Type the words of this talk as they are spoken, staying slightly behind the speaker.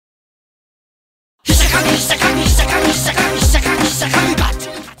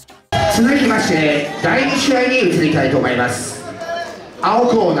続きまして第2試合に移りたいと思います。青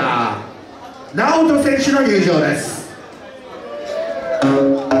コーナー直人選手の入場です。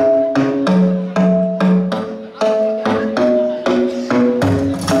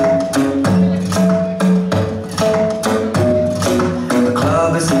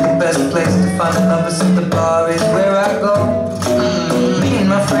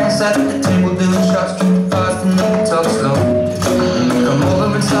At the table doing shots, tripping fast and then we talk slow. Come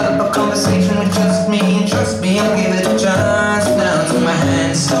over and start up a conversation with just me. And trust me, I'll give it a chance. Now take my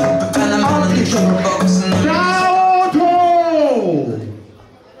hand, stop it, and I'm on the triple box. Naoto!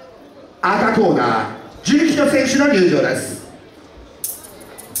 赤コーナー純喜人選手の入場です。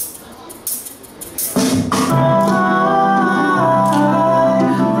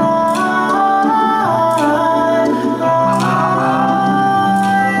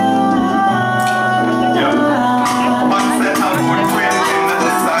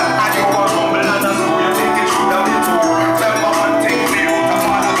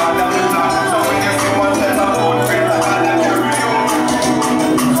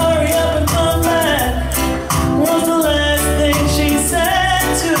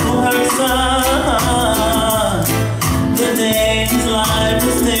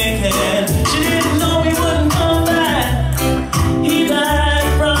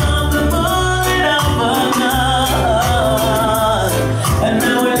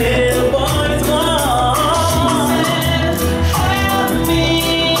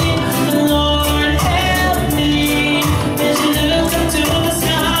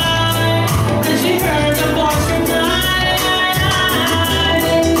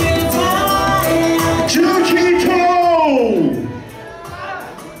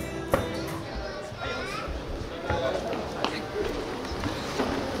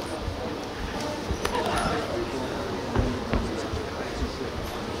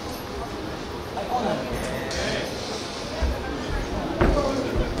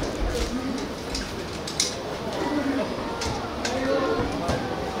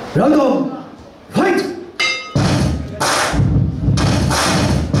ラウンドファイト。